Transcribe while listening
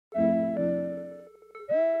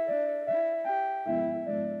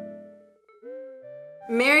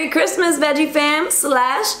Merry Christmas, Veggie Fam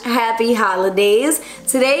 / Happy Holidays.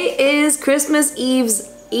 Today is Christmas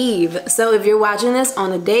Eve's Eve. So if you're watching this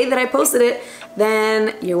on the day that I posted it,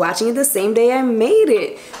 then you're watching it the same day I made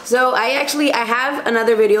it. So I have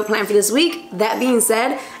another video planned for this week. That being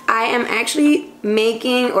said, I am actually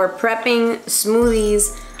making or prepping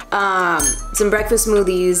smoothies, some breakfast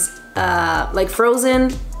smoothies, like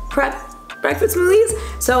frozen breakfast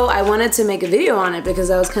smoothies. So I wanted to make a video on it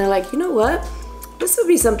because I was kind of like, you know what? This would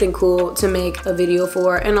be something cool to make a video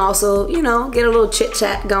for, and also, you know, get a little chit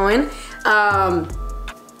chat going. Yeah,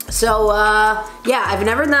 I've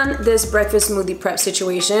never done this breakfast smoothie prep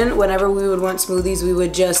situation. Whenever we would want smoothies, we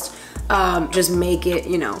would just make it,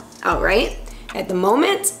 you know, outright at the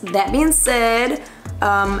moment. That being said,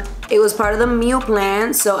 it was part of the meal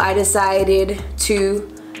plan, so I decided to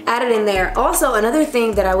add it in there. Also, another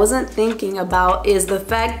thing that I wasn't thinking about is the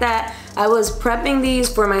fact that I was prepping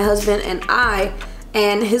these for my husband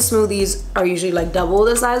and his smoothies are usually like double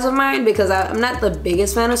the size of mine because I'm not the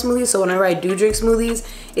biggest fan of smoothies, so whenever I do drink smoothies,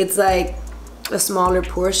 it's like a smaller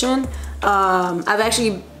portion. I've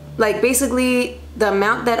actually, like, basically the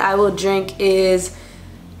amount that I will drink is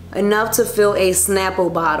enough to fill a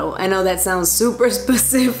Snapple bottle. I know that sounds super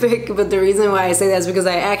specific, but the reason why I say that is because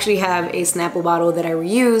I actually have a Snapple bottle that I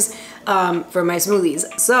reuse for my smoothies.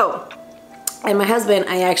 So, and my husband,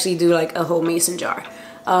 I actually do like a whole mason jar.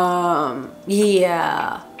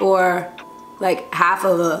 Yeah, or like half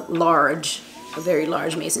of a very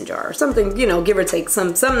large mason jar or something, you know, give or take,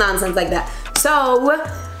 some nonsense like that. So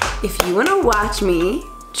if you want to watch me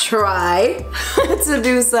try to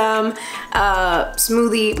do some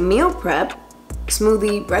smoothie meal prep,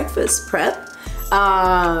 smoothie breakfast prep,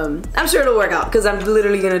 I'm sure it'll work out because I'm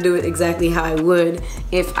literally gonna do it exactly how I would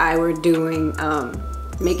if I were doing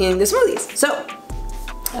making the smoothies. So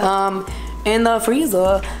in the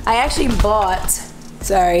freezer, I actually bought,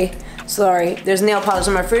 sorry, there's nail polish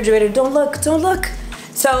on my refrigerator. Don't look.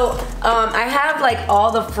 So I have like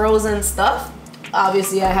all the frozen stuff.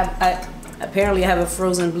 Obviously I apparently have a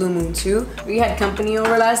frozen Blue Moon too. We had company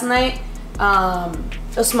over last night,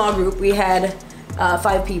 a small group. We had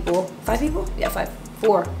 5 people, yeah,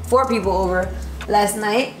 4 people over last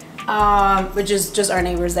night, which is just our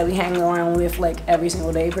neighbors that we hang around with like every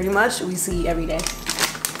single day pretty much. We see every day.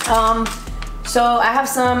 So I have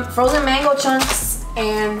some frozen mango chunks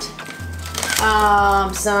and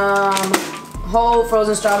some whole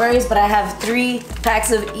frozen strawberries, but I have 3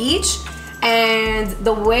 packs of each. And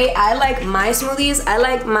the way I like my smoothies,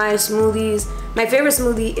 my favorite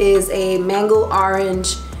smoothie is a mango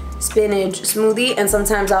orange spinach smoothie, and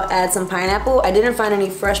sometimes I'll add some pineapple. I didn't find any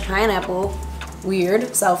fresh pineapple.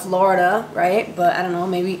 Weird, South Florida, right? But I don't know,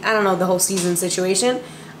 maybe, I don't know the whole season situation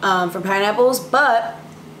for pineapples, but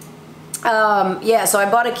yeah, so I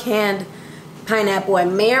bought a canned pineapple. I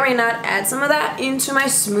may or may not add some of that into my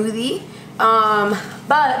smoothie,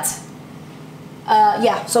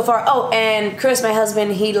 yeah, so far. Oh, and Chris, my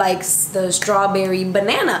husband, he likes the strawberry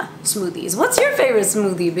banana smoothies. What's your favorite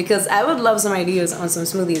smoothie? Because I would love some ideas on some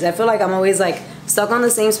smoothies. I feel like I'm always like stuck on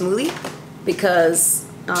the same smoothie because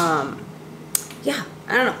yeah,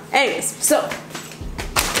 I don't know. Anyways, so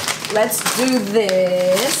let's do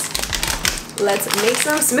this. Let's make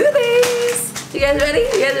some smoothies. You guys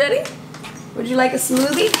ready? Would you like a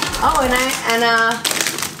smoothie? Oh, and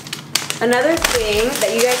another thing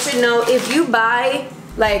that you guys should know, if you buy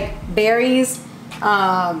like berries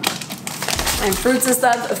and fruits and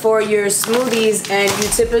stuff for your smoothies and you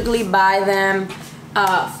typically buy them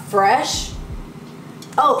fresh.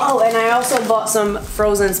 Oh, and I also bought some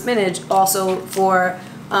frozen spinach also for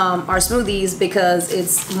our smoothies because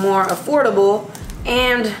it's more affordable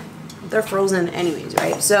and they're frozen anyways,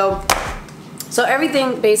 right? So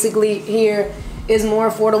everything basically here is more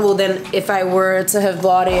affordable than if I were to have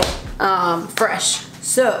bought it fresh.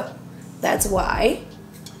 So that's why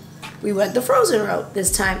we went the frozen route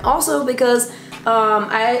this time. Also because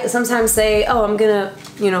I sometimes say, oh, I'm gonna,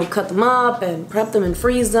 you know, cut them up and prep them and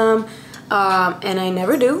freeze them, and I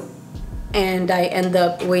never do, and I end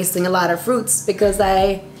up wasting a lot of fruits because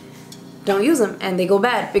I don't use them and they go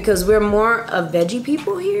bad because we're more of veggie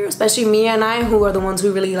people here, especially me and I, who are the ones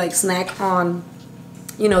who really like snack on,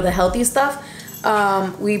 you know, the healthy stuff.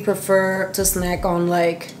 We prefer to snack on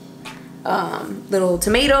like little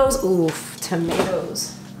tomatoes. Oof,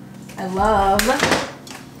 tomatoes. I love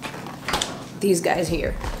these guys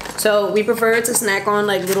here. So we prefer to snack on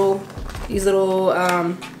like these little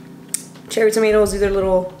cherry tomatoes. These are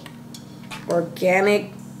little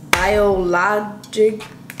organic biologic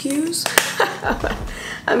cues.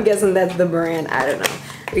 I'm guessing that's the brand. I don't know.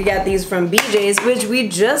 We got these from BJ's, which we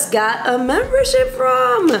just got a membership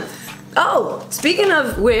from. Oh, speaking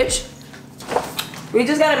of which, we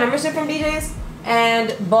just got a membership from BJ's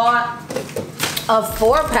and bought a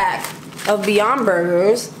 4-pack of Beyond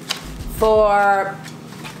Burgers for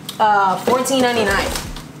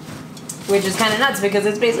 $14.99, which is kind of nuts because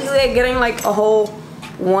it's basically like getting like a whole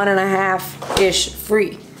 1.5-ish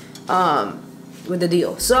free with the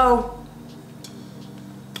deal. So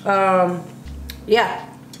yeah.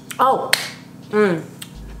 Oh,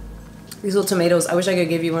 these little tomatoes, I wish I could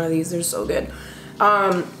give you one of these. They're so good.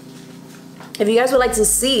 If you guys would like to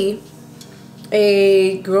see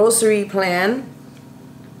a grocery plan,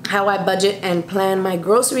 how I budget and plan my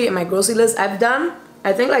grocery and my grocery list, I've done,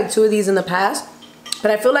 I think, like 2 of these in the past,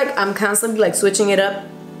 but I feel like I'm constantly like switching it up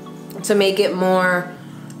to make it more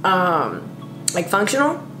like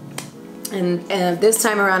functional. And this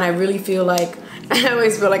time around, I really feel like, I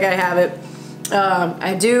always feel like I have it.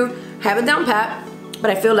 I do have it down pat, but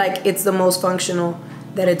I feel like it's the most functional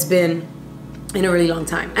that it's been in a really long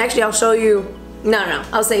time. Actually, I'll show you. No,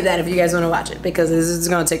 I'll save that if you guys want to watch it because this is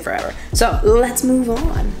gonna take forever. So let's move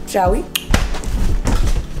on, shall we?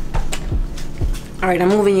 All right, I'm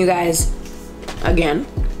moving you guys again.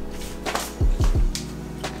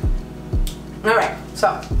 All right,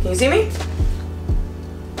 so can you see me?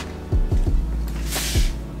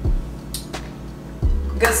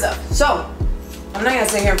 Good stuff. So I'm not gonna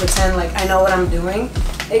sit here and pretend like I know what I'm doing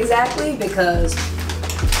exactly because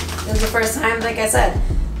this is the first time, like I said,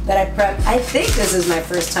 that I prep. I think this is my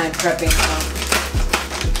first time prepping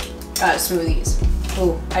smoothies.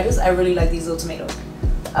 Ooh, I really like these little tomatoes.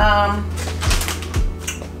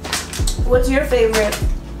 What's your favorite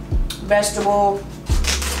vegetable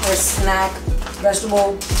or snack?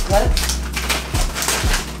 Vegetable,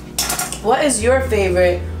 what is your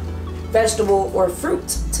favorite vegetable or fruit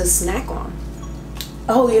to snack on?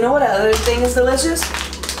 Oh, you know what other thing is delicious?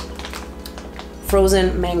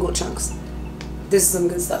 Frozen mango chunks. This is some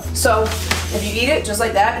good stuff. So if you eat it just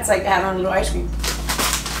like that, it's like having a little ice cream.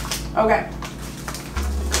 Okay.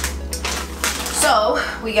 So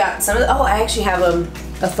we got some of the, oh, I actually have a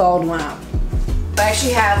thawed one out. I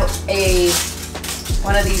actually have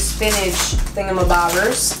one of these spinach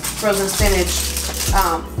thingamabobbers, frozen spinach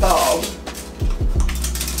thawed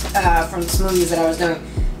from the smoothies that I was doing.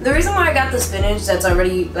 The reason why I got the spinach that's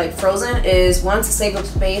already like frozen is, one, to save up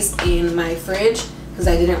space in my fridge because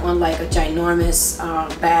I didn't want like a ginormous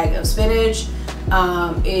bag of spinach.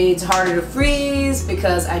 It's harder to freeze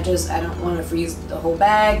because I don't want to freeze the whole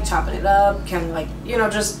bag, chopping it up, kind of like, you know,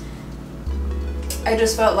 I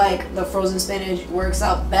just felt like the frozen spinach works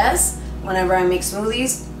out best whenever I make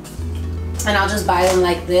smoothies. And I'll just buy them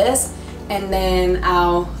like this and then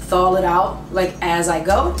I'll thaw it out like as I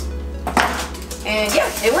go. And yeah,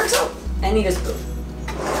 it works out. I need a spoon.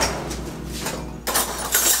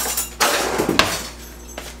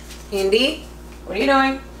 Indy, what are you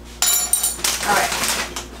doing? Alright.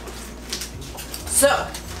 So,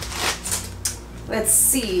 let's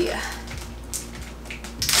see.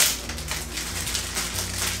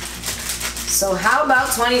 So how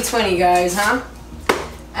about 2020, guys, huh?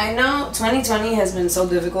 I know 2020 has been so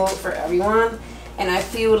difficult for everyone, and I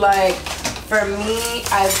feel like for me,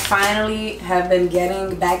 I finally have been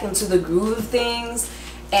getting back into the groove of things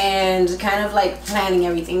and kind of like planning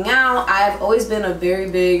everything out. I've always been a very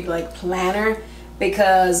big like planner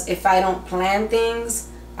because if I don't plan things,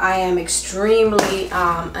 I am extremely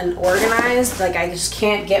unorganized. Like I just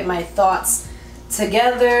can't get my thoughts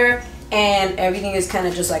together and everything is kind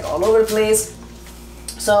of just like all over the place.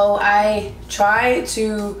 So I try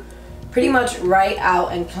to pretty much write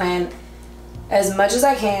out and plan as much as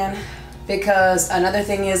I can, because another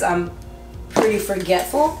thing is I'm pretty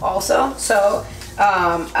forgetful also. So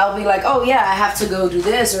I'll be like, oh yeah, I have to go do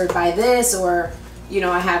this or buy this, or you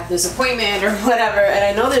know, I have this appointment or whatever. And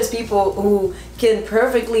I know there's people who can be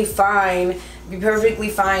perfectly fine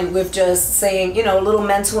with just saying, you know, a little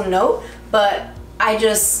mental note, but I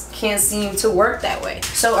just can't seem to work that way.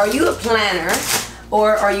 So are you a planner,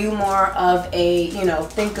 or are you more of a, you know,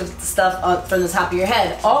 think of stuff up from the top of your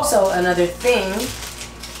head? Also, another thing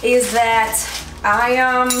is that I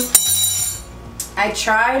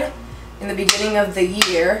tried in the beginning of the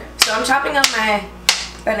year, so I'm chopping up my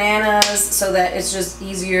bananas so that it's just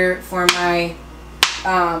easier for my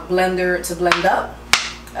blender to blend up.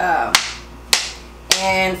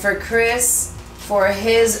 And for Chris, for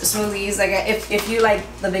his smoothies, like if you like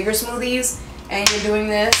the bigger smoothies and you're doing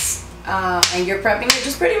this and you're prepping it,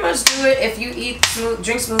 just pretty much do it. If you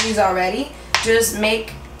drink smoothies already, just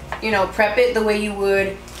make, you know, prep it the way you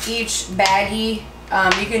would each baggie.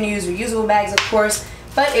 You can use reusable bags, of course,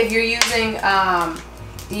 but if you're using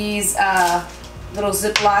these little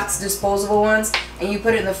Ziplocs, disposable ones, and you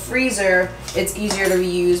put it in the freezer, it's easier to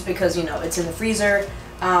reuse because, you know, it's in the freezer.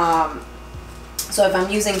 So if I'm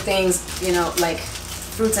using things, you know, like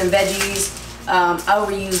fruits and veggies, I'll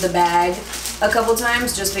reuse the bag a couple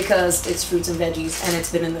times just because it's fruits and veggies and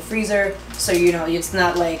it's been in the freezer. So, you know, it's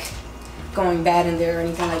not like going bad in there or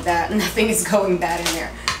anything like that. Nothing is going bad in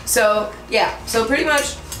there. So, yeah. So pretty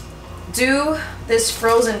much do this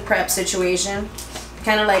frozen prep situation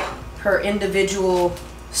kind of like per individual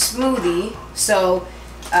smoothie. So,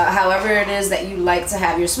 however it is that you like to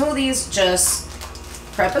have your smoothies, just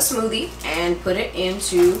prep a smoothie and put it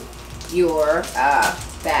into your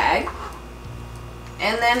bag,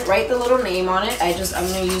 and then write the little name on it. I'm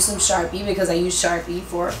gonna use some Sharpie because I use Sharpie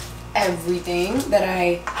for everything that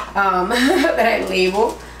I that I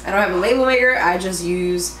label. I don't have a label maker. I just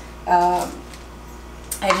use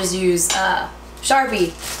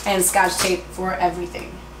Sharpie and Scotch tape for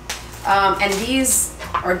everything. And these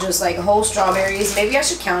are just like whole strawberries. Maybe I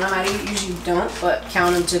should count them. I usually don't, but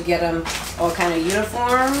count them to get them all kind of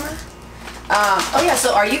uniform. Oh yeah,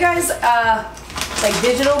 so are you guys like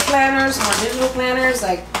digital planners, more digital planners,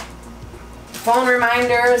 like phone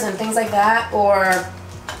reminders and things like that? Or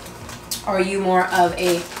are you more of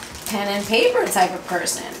a pen and paper type of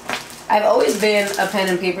person? I've always been a pen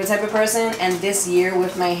and paper type of person, and this year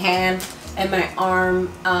with my hand and my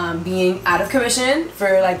arm being out of commission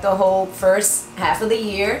for like the whole first half of the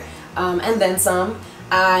year, and then some,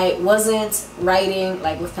 I wasn't writing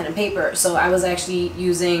like with pen and paper, so I was actually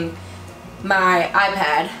using my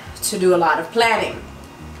iPad to do a lot of planning.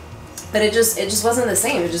 But it just wasn't the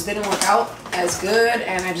same. It just didn't work out as good,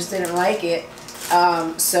 and I just didn't like it.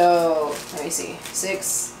 So let me see,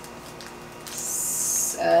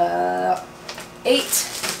 8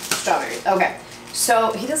 strawberries. Okay.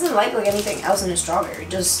 So he doesn't like anything else in his strawberry,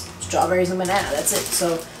 just strawberries and banana, that's it.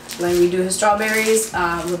 So when we do his strawberries,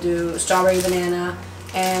 we'll do strawberry, banana,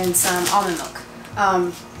 and some almond milk.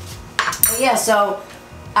 Yeah, so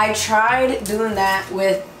I tried doing that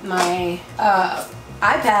with my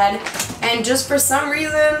iPad, and just for some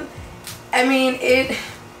reason, I mean,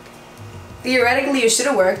 theoretically it should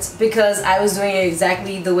have worked because I was doing it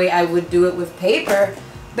exactly the way I would do it with paper.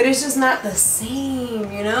 But it's just not the same,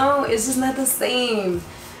 you know? It's just not the same.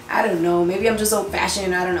 I don't know. Maybe I'm just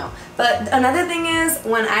old-fashioned. I don't know. But another thing is,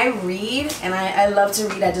 when I read, and I love to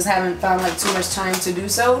read, I just haven't found like too much time to do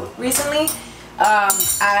so recently.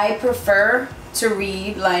 I prefer to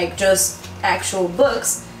read like just actual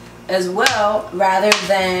books as well, rather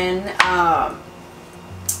than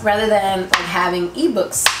like having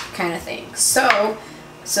ebooks kind of thing. So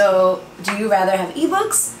do you rather have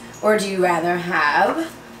ebooks, or do you rather have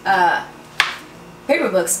paper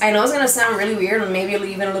books? I know it's gonna sound really weird and maybe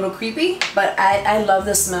even a little creepy, but I love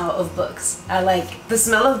the smell of books. I like the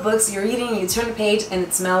smell of books. You're reading, you turn a page, and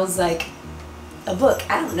it smells like a book.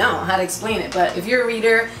 I don't know how to explain it, but if you're a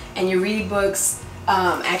reader and you read books,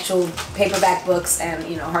 actual paperback books and,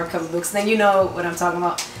 you know, hardcover books, then you know what I'm talking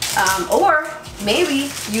about. Or maybe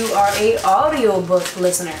you are a audiobook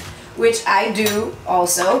listener, which I do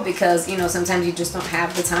also, because, you know, sometimes you just don't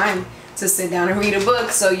have the time to sit down and read a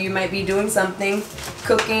book. So you might be doing something,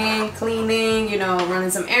 cooking, cleaning, you know,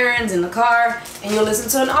 running some errands in the car, and you'll listen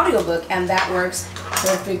to an audiobook, and that works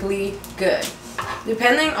perfectly good.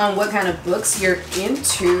 Depending on what kind of books you're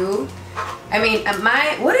into. I mean,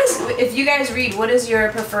 if you guys read, what is your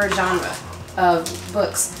preferred genre of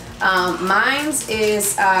books? Mine's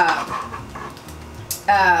is,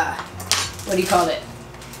 what do you call it?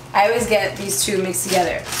 I always get these two mixed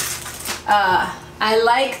together. I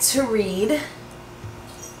like to read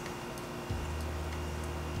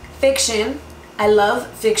fiction. I love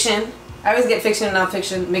fiction. I always get fiction and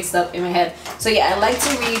nonfiction mixed up in my head. So yeah, I like to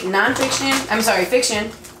read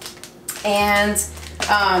fiction. And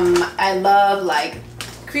I love like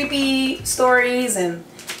creepy stories and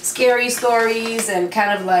scary stories and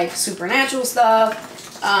kind of like supernatural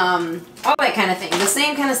stuff. All that kind of thing. The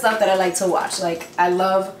same kind of stuff that I like to watch. Like, I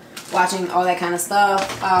love watching all that kind of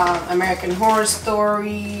stuff. American Horror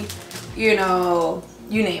Story, you know,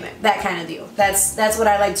 you name it. That kind of deal. That's what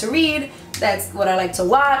I like to read. That's what I like to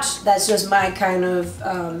watch. That's just my kind of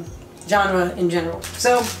genre in general.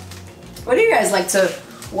 So, what do you guys like to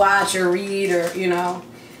watch or read, or, you know?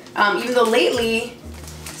 Even though lately,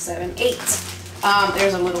 7, 8,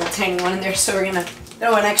 there's a little tiny one in there, so we're gonna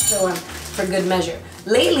throw an extra one for good measure.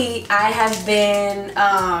 Lately, I have been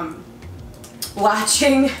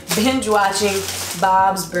binge watching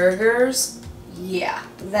Bob's Burgers. Yeah,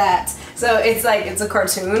 that. So it's a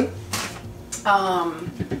cartoon.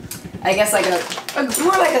 I guess like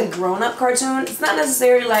more like a grown-up cartoon. It's not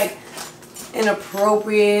necessarily like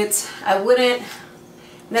inappropriate. I wouldn't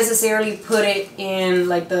necessarily put it in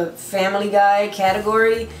like the Family Guy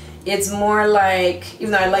category. It's more like,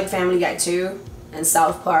 even though I like Family Guy too, and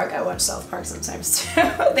South Park, I watch South Park sometimes too.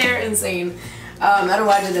 They're insane. I don't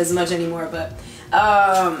watch it as much anymore, but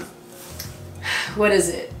what is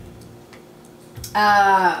it?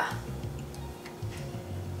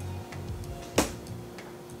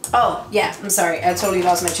 Oh yeah, I'm sorry, I totally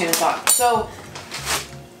lost my train of thought. So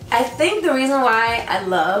I think the reason why I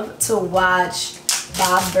love to watch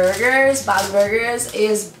Bob's Burgers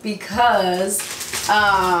is because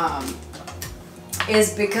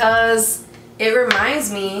it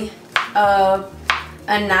reminds me of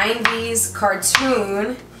a 90s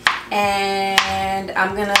cartoon, and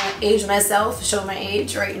I'm gonna age myself, show my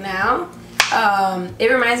age right now.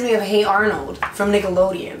 It reminds me of Hey Arnold from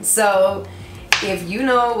Nickelodeon. So if you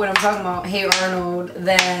know what I'm talking about, Hey Arnold,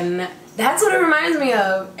 then that's what it reminds me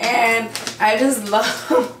of, and I just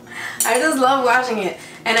love watching it,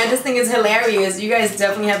 and I just think it's hilarious. You guys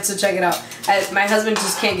definitely have to check it out. My husband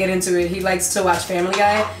just can't get into it. He likes to watch Family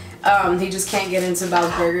Guy. He just can't get into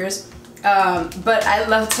Bob's Burgers. But I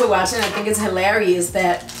love to watch it. I think it's hilarious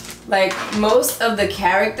that like most of the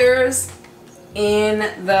characters in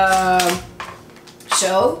the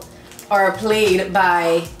show are played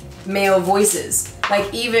by male voices.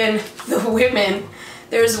 Like even the women,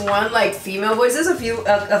 there's one like female voices, a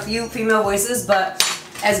few female voices, but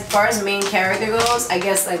as far as main character goes, I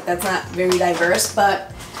guess like that's not very diverse,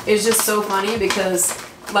 but it's just so funny because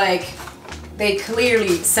like they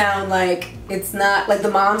clearly sound like, it's not like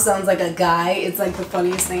the mom sounds like a guy. It's like the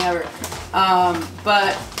funniest thing ever.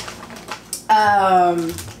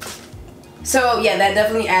 So yeah, that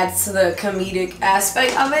definitely adds to the comedic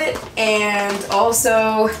aspect of it. And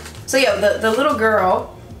also, so yeah, the little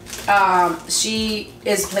girl, she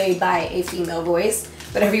is played by a female voice,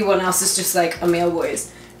 but everyone else is just like a male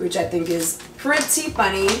voice, which I think is pretty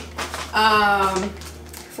funny.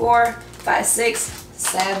 4, 5, 6,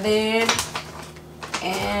 7,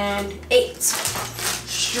 and 8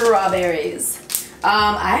 strawberries.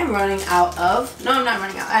 I am running out of, no, I'm not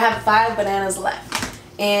running out. I have 5 bananas left,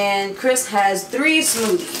 and Chris has 3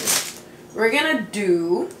 smoothies. We're gonna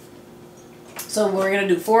do 4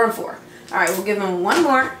 and 4. All right, we'll give him 1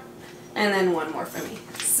 more, and then 1 more for me.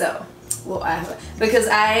 So, well, because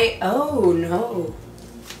oh no,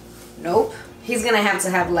 nope. He's gonna have to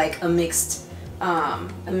have like a mixed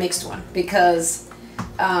one, because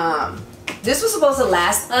this was supposed to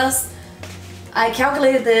last us, I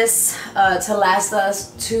calculated this to last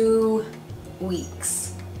us 2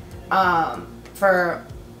 weeks for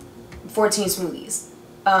 14 smoothies.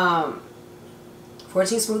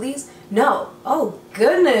 14 smoothies? No. Oh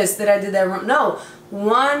goodness, did I do that wrong? No.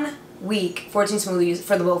 1 week, 14 smoothies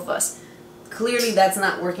for the both of us. Clearly that's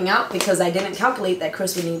not working out because I didn't calculate that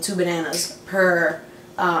Chris would need 2 bananas per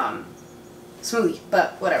smoothie,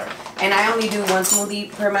 but whatever. And I only do 1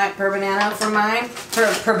 smoothie per banana for mine.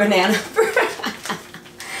 Per banana.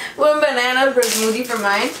 1 banana per smoothie for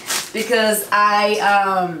mine, because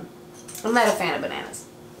I'm not a fan of bananas,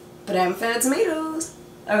 but I'm a fan of tomatoes.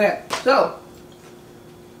 Okay, so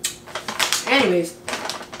anyways,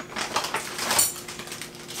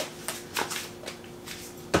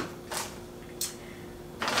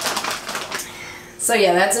 so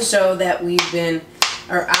yeah, that's a show that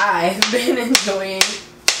I've been enjoying.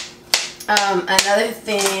 Another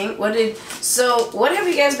thing, what have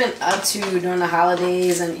you guys been up to during the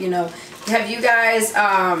holidays? And you know, have you guys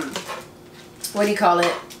what do you call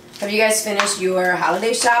it? Have you guys finished your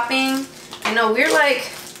holiday shopping? I know we're like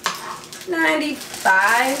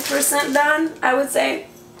 95% done, I would say,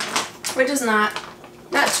 which is not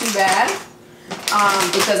too bad,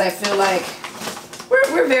 because I feel like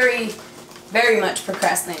we're very much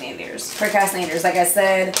procrastinators. Like I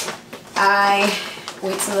said, I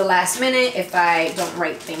wait till the last minute if I don't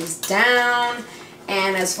write things down.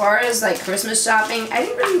 And as far as like Christmas shopping, I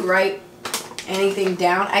didn't really write anything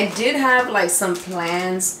down. I did have like some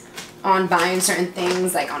plans on buying certain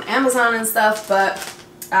things like on Amazon and stuff, but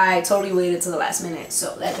I totally waited till the last minute,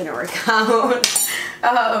 so that didn't work out.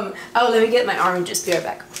 Oh, let me get my oranges. Be right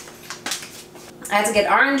back. I had to get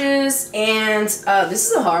oranges, and this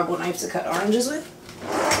is a horrible knife to cut oranges with.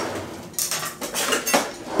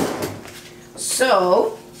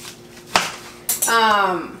 So,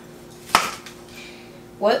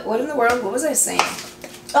 what in the world? What was I saying?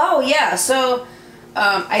 Oh yeah, so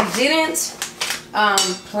I didn't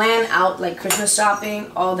plan out like Christmas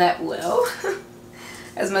shopping all that well,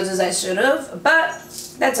 as much as I should have, but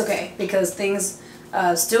that's okay because things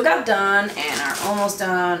still got done and are almost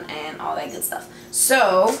done and all that good stuff.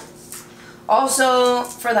 So, also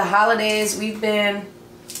for the holidays, we've been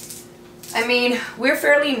I mean, we're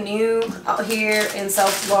fairly new out here in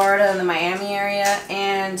South Florida in the Miami area,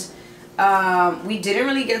 and we didn't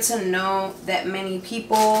really get to know that many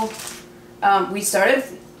people. We started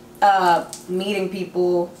meeting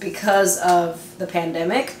people because of the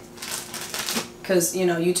pandemic, because, you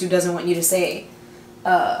know, YouTube doesn't want you to say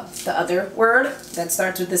the other word that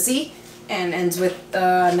starts with the C and ends with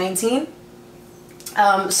 19.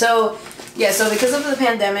 So yeah, so because of the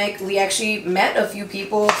pandemic, we actually met a few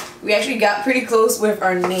people. We actually got pretty close with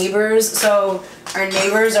our neighbors. So our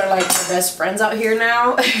neighbors are like our best friends out here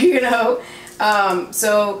now, you know.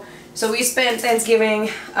 So we spent Thanksgiving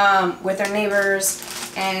with our neighbors,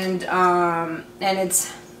 and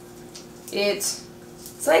it's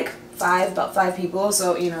like about five people.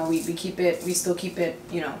 So, you know, we still keep it,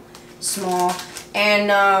 you know, small,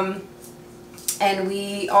 and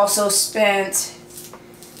we also spent.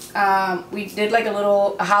 We did like a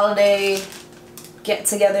little holiday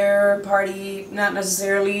get-together party, not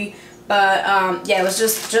necessarily, but yeah, it was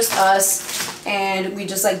just us, and we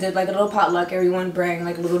just like did like a little potluck. Everyone bring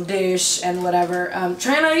like a little dish and whatever.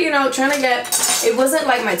 Trying to get. It wasn't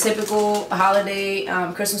like my typical holiday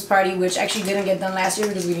Christmas party, which actually didn't get done last year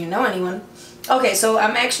because we didn't know anyone. Okay, so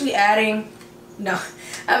I'm actually adding. I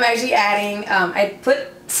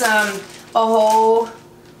put a whole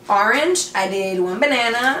orange. I did 1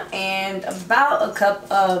 banana and about a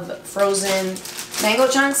cup of frozen mango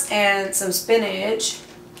chunks and some spinach.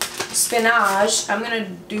 I'm gonna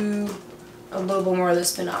do a little bit more of the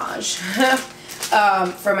spinach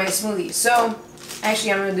for my smoothie. So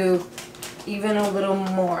actually I'm gonna do even a little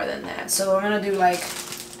more than that. So I'm gonna do like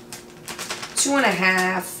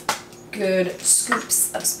 2.5 good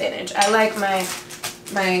scoops of spinach. I like my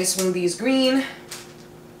smoothies green,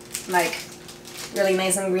 like really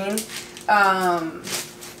nice and green.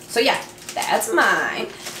 So yeah, that's mine.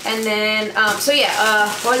 And then so yeah,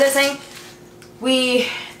 what was I saying? We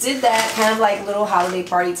did that kind of like little holiday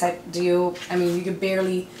party type deal. I mean, you could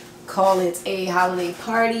barely call it a holiday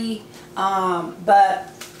party, but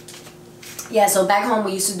yeah, so back home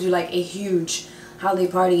we used to do like a huge holiday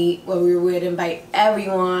party where we would invite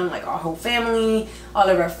everyone, like our whole family, all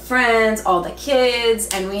of our friends, all the kids,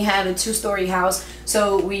 and we had a 2-story house,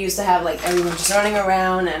 so we used to have like everyone just running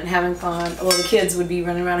around and having fun. Well, the kids would be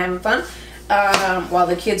running around having fun, while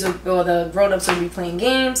the grown-ups would be playing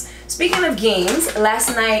games. Speaking of games,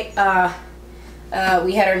 last night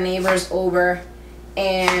we had our neighbors over,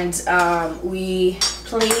 and we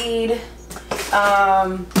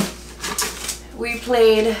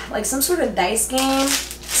played like some sort of dice game,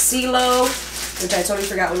 CeeLo, which I totally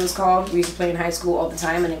forgot what it was called. We used to play in high school all the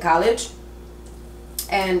time and in college.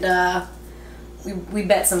 And we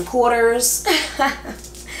bet some quarters.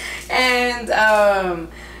 And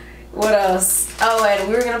what else? Oh, and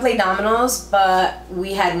we were gonna play dominoes, but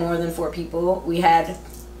we had more than 4 people. We had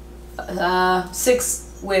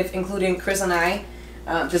 6 with including Chris and I,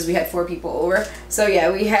 because we had 4 people over. So yeah,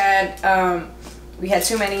 we had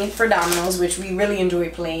too many for dominoes, which we really enjoy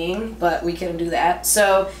playing, but we couldn't do that.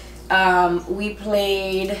 So we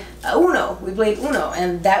played Uno.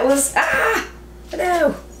 And that was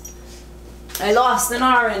no, I lost an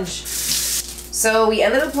orange. So we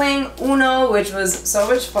ended up playing Uno, which was so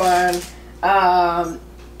much fun. Yeah,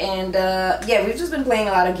 we've just been playing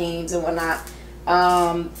a lot of games and whatnot.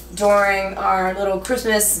 During our little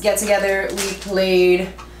Christmas get-together, we played.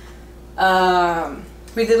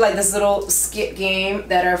 We did like this little skit game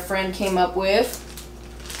that our friend came up with,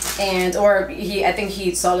 I think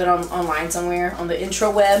he saw it online somewhere on the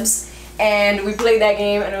intrawebs, and we played that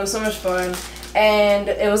game, and it was so much fun. And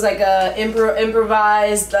it was like a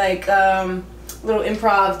improvised, like little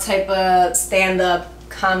improv type of stand-up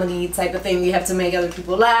comedy type of thing. You have to make other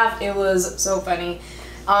people laugh. It was so funny.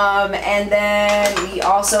 And then we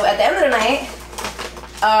also, at the end of the night,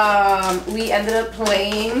 we ended up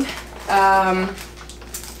playing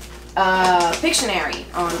Pictionary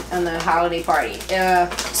on the holiday party.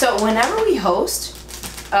 So whenever we host,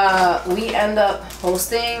 we end up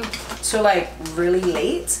hosting till like really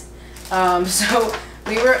late. So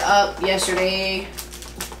we were up yesterday.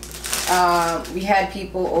 We had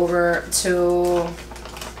people over till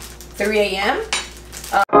 3 a.m.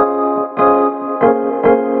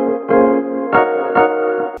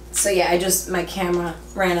 So yeah, my camera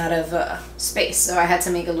ran out of space, so I had to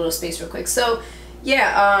make a little space real quick. So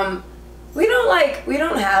yeah, we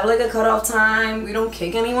don't have like a cutoff time. We don't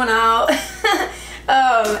kick anyone out.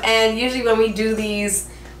 And usually when we do these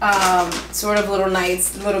sort of little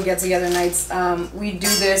nights, little get-together nights, we do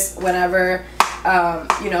this whenever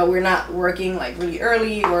you know, we're not working like really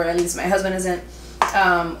early, or at least my husband isn't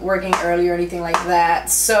working early or anything like that.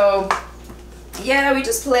 So yeah, we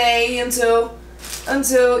just play until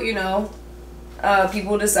you know,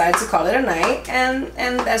 people decide to call it a night, and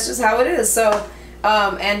that's just how it is. So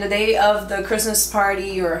and the day of the Christmas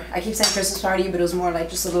party, or I keep saying Christmas party, but it was more like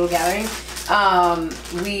just a little gathering,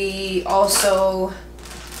 we also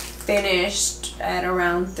finished at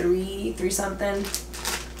around 3 something.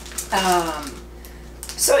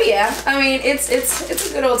 So yeah, I mean, it's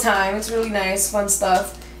a good old time. It's really nice, fun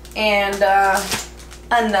stuff. And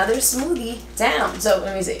another smoothie down. So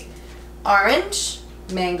let me see. Orange,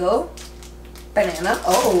 mango, banana.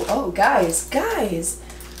 Oh, guys,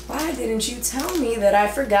 why didn't you tell me that I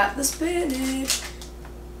forgot the spinach?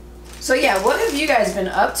 So yeah, what have you guys been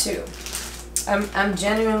up to? I'm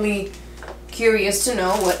genuinely curious to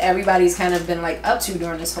know what everybody's kind of been like up to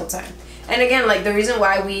during this whole time. And again, like, the reason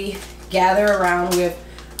why we gather around with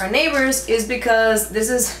our neighbors is because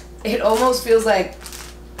it almost feels like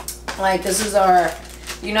this is our,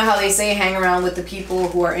 you know how they say hang around with the people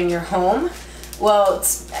who are in your home? Well,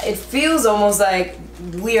 it feels almost like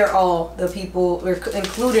we are all the people, we're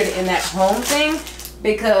included in that home thing,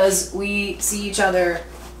 because we see each other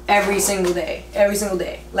every single day.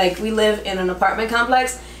 Like, we live in an apartment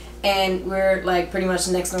complex, and we're like pretty much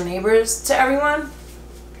next door neighbors to everyone,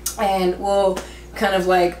 and we'll kind of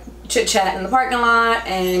like chit chat in the parking lot,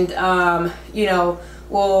 and you know,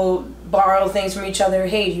 we'll borrow things from each other.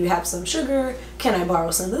 Hey, do you have some sugar? Can I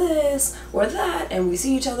borrow some of this or that? And we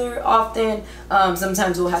see each other often.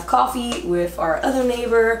 Sometimes we'll have coffee with our other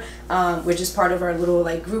neighbor, which is part of our little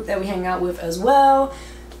like group that we hang out with as well.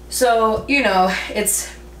 So, you know,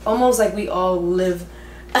 it's almost like we all live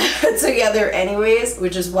together anyways,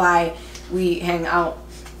 which is why we hang out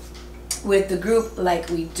with the group like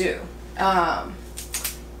we do. Yeah,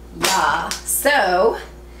 so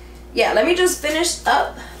yeah, let me just finish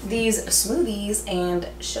up these smoothies and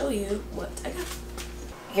show you what I got.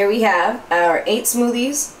 Here we have our 8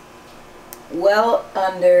 smoothies, well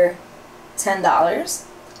under $10,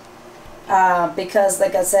 because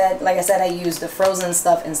like I said, I used the frozen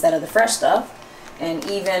stuff instead of the fresh stuff, and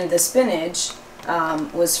even the spinach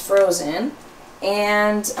was frozen.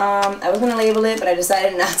 And I was gonna label it, but I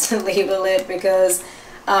decided not to label it because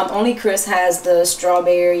only Chris has the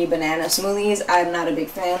strawberry banana smoothies. I'm not a big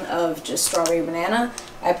fan of just strawberry banana.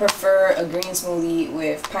 I prefer a green smoothie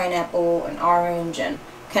with pineapple and orange and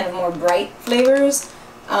kind of more bright flavors.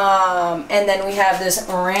 And then we have this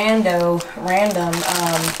random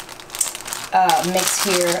mix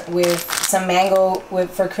here with some mango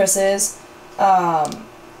for Chris's,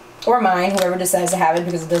 or mine, whoever decides to have it,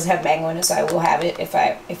 because it does have mango in it, so I will have it if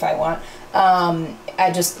I want.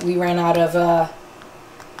 We ran out of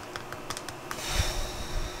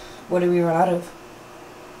what did we run out of?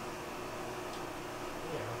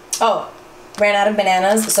 Oh, ran out of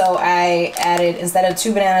bananas, so I added, instead of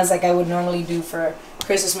 2 bananas like I would normally do for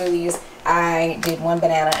Christmas smoothies, I did 1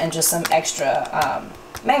 banana and just some extra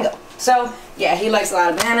mango. So yeah, he likes a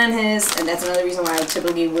lot of banana in his, and that's another reason why I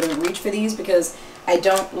typically wouldn't reach for these, because I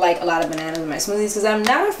don't like a lot of bananas in my smoothies, because I'm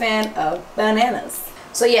not a fan of bananas.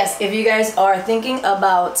 So yes, if you guys are thinking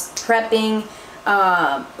about prepping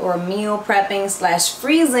or meal prepping /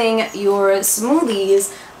 freezing your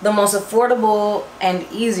smoothies, the most affordable and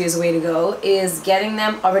easiest way to go is getting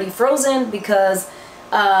them already frozen, because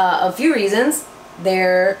a few reasons.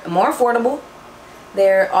 They're more affordable,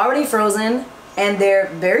 they're already frozen, and they're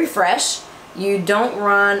very fresh. You don't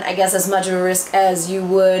run, I guess, as much of a risk as you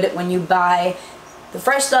would when you buy the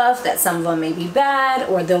fresh stuff, that some of them may be bad,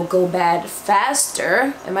 or they'll go bad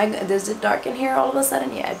faster. Is it dark in here all of a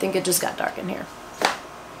sudden? Yeah, I think it just got dark in here.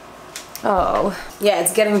 Oh, yeah,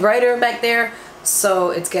 it's getting brighter back there,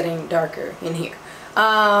 so it's getting darker in here.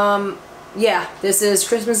 Yeah, this is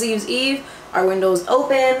Christmas Eve's Eve. Our window's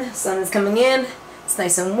open, sun is coming in, it's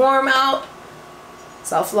nice and warm out.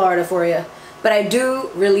 South Florida for you. But I do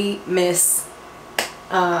really miss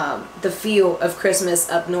the feel of Christmas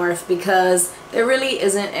up north, because there really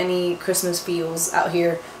isn't any Christmas feels out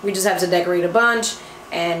here. We just have to decorate a bunch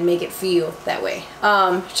and make it feel that way.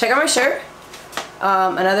 Check out my shirt.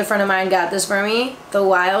 Another friend of mine got this for me, the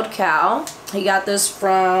Wild Cow. He got this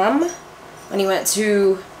from when he went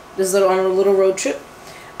to this on a little road trip.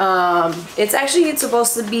 It's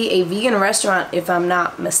supposed to be a vegan restaurant, if I'm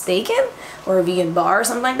not mistaken, or a vegan bar or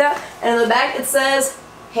something like that. And in the back it says,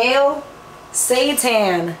 "Hail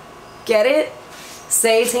Satan." Get it?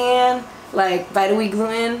 Satan, like Vitamin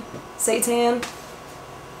gluten, Satan.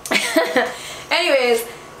 Anyways,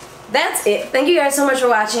 that's it. Thank you guys so much for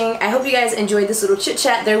watching. I hope you guys enjoyed this little chit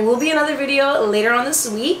chat. There will be another video later on this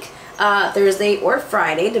week, Thursday or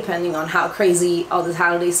Friday, depending on how crazy all this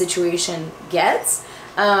holiday situation gets.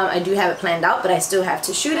 I do have it planned out, but I still have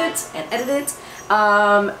to shoot it and edit it.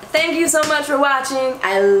 Thank you so much for watching.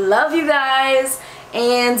 I love you guys.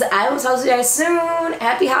 And I will talk to you guys soon.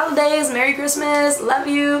 Happy holidays. Merry Christmas. Love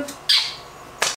you.